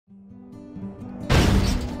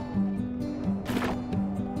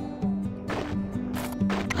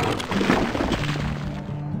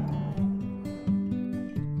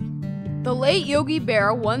The late Yogi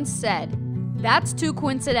Berra once said, "That's too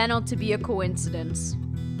coincidental to be a coincidence."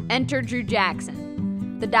 Enter Drew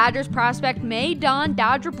Jackson. The Dodgers prospect may don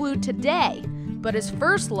Dodger blue today, but his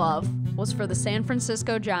first love was for the San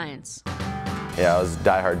Francisco Giants. Yeah, I was a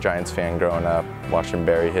diehard Giants fan growing up, watching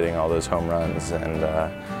Barry hitting all those home runs, and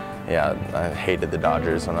yeah, I hated the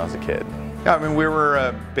Dodgers when I was a kid. Yeah, I mean, we were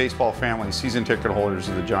a baseball family, season ticket holders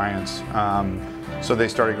of the Giants, so they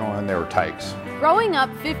started going, they were tykes. Growing up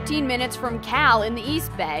 15 minutes from Cal in the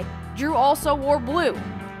East Bay, Drew also wore blue,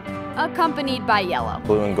 accompanied by yellow.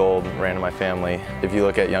 Blue and gold ran in my family. If you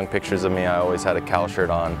look at young pictures of me, I always had a Cal shirt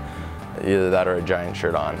on, either that or a Giant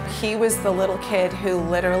shirt on. He was the little kid who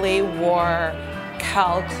literally wore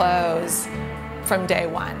Cal clothes from day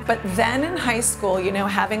one. But then in high school, you know,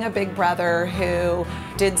 having a big brother who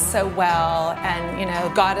did so well and, you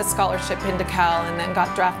know, got a scholarship into Cal and then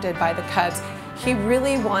got drafted by the Cubs, he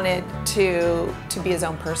really wanted to be his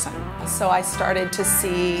own person. So I started to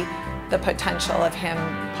see the potential of him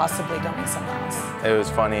possibly going somewhere else. It was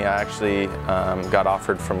funny, I actually got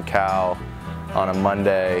offered from Cal on a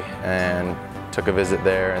Monday and took a visit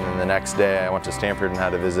there, and then the next day I went to Stanford and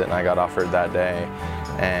had a visit, and I got offered that day.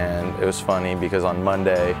 And it was funny because on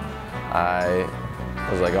Monday I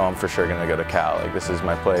was like, oh, I'm for sure gonna go to Cal, like this is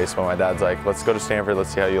my place. But my dad's like, let's go to Stanford,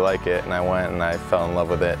 let's see how you like it. And I went and I fell in love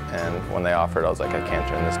with it, and when they offered I was like, I can't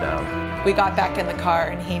turn this down. We got back in the car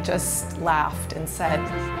and he just laughed and said,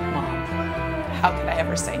 Mom, how could I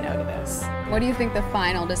ever say no to this? What do you think the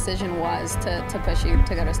final decision was to push you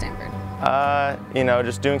to go to Stanford? You know,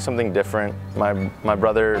 just doing something different. My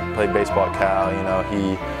brother played baseball at Cal, you know,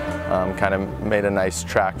 he kind of made a nice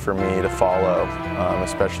track for me to follow,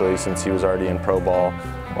 especially since he was already in pro ball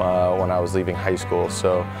when I was leaving high school.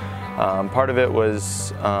 So part of it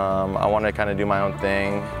was I wanted to kind of do my own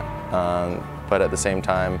thing, but at the same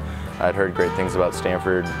time I'd heard great things about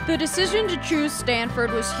Stanford. The decision to choose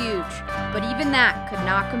Stanford was huge, but even that could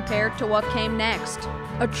not compare to what came next.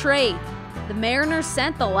 A trade. The Mariners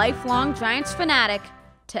sent the lifelong Giants fanatic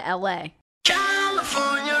to L.A.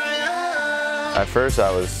 California. At first I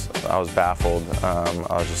was baffled.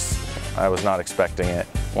 I was not expecting it.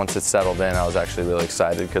 Once it settled in, I was actually really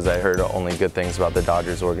excited because I heard only good things about the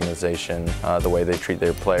Dodgers organization, the way they treat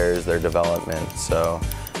their players, their development. So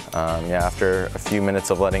yeah, after a few minutes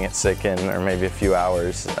of letting it sink in, or maybe a few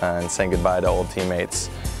hours, and saying goodbye to old teammates,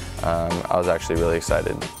 I was actually really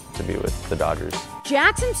excited to be with the Dodgers.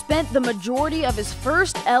 Jackson spent the majority of his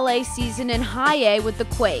first LA season in High A with the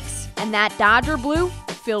Quakes, and that Dodger blue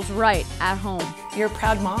feels right at home. You're a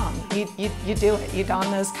proud mom. You do it. You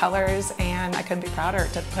don those colors, and I couldn't be prouder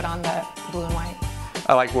to put on the blue and white.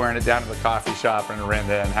 I like wearing it down to the coffee shop in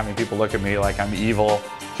Orinda and having people look at me like I'm evil.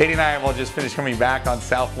 Katie and I have all just finished coming back on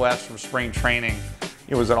Southwest from spring training.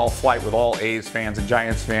 It was an all-flight with all A's fans and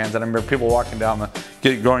Giants fans, and I remember people walking down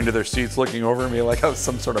going to their seats, looking over at me like I was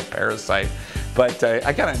some sort of parasite. But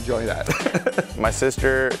I kind of enjoy that. My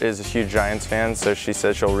sister is a huge Giants fan, so she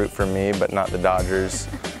says she'll root for me, but not the Dodgers,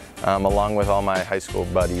 along with all my high school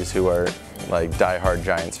buddies who are like diehard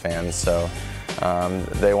Giants fans. So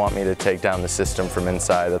they want me to take down the system from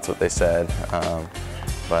inside. That's what they said,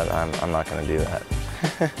 but I'm not going to do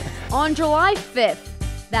that. On July 5th,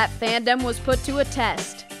 that fandom was put to a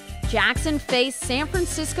test. Jackson faced San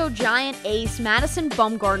Francisco Giant ace Madison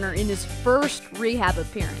Bumgarner in his first rehab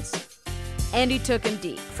appearance, and he took him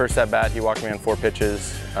deep. First at bat, he walked me on 4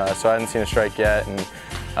 pitches, so I hadn't seen a strike yet,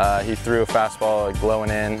 and he threw a fastball like blowing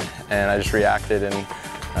in, and I just reacted and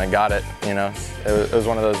I got it. You know, it was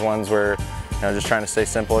one of those ones where, you know, just trying to stay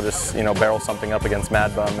simple, just, you know, barrel something up against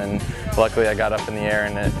Mad Bum, and luckily I got up in the air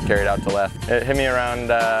and it carried out to left. It hit me around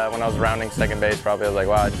when I was rounding second base, probably. I was like,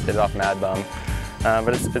 wow, I just hit it off Mad Bum.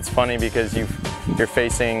 But it's funny because you're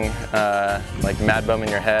facing like Mad Bum in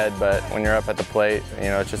your head, but when you're up at the plate, you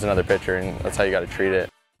know, it's just another pitcher, and that's how you got to treat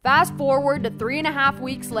it. Fast forward to 3.5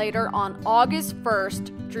 weeks later, on August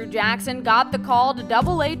 1st, Drew Jackson got the call to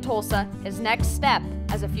Double-A Tulsa, his next step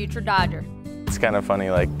as a future Dodger. It's kind of funny,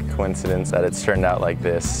 like, coincidence that it's turned out like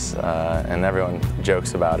this, and everyone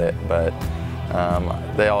jokes about it, but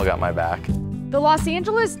they all got my back. The Los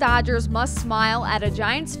Angeles Dodgers must smile at a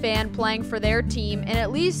Giants fan playing for their team in at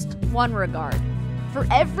least one regard. For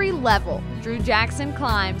every level Drew Jackson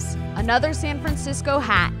climbs, another San Francisco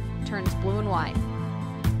hat turns blue and white.